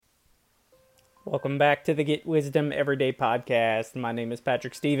Welcome back to the Get Wisdom Everyday podcast. My name is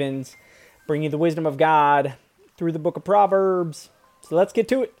Patrick Stevens, bringing you the wisdom of God through the book of Proverbs. So let's get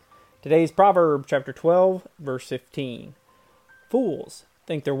to it. Today's proverb, chapter 12, verse 15. Fools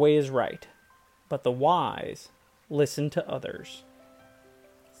think their way is right, but the wise listen to others.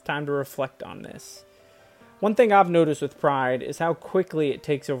 It's time to reflect on this. One thing I've noticed with pride is how quickly it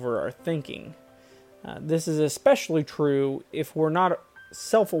takes over our thinking. This is especially true if we're not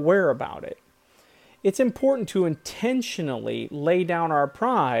self-aware about it. It's important to intentionally lay down our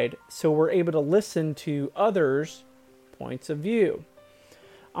pride so we're able to listen to others' points of view.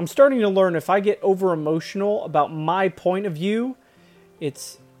 I'm starting to learn if I get over emotional about my point of view,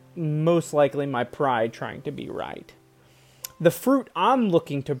 it's most likely my pride trying to be right. The fruit I'm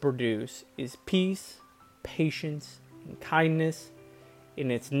looking to produce is peace, patience, and kindness,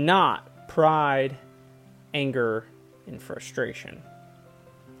 and it's not pride, anger, and frustration.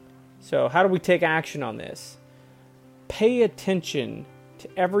 So how do we take action on this? Pay attention to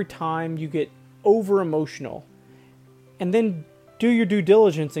every time you get over emotional, and then do your due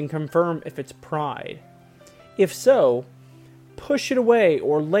diligence and confirm if it's pride. If so, push it away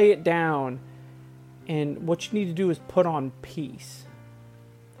or lay it down, and what you need to do is put on peace.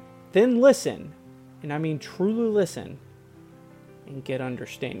 Then listen, and I mean truly listen, and get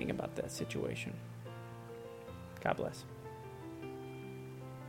understanding about that situation. God bless.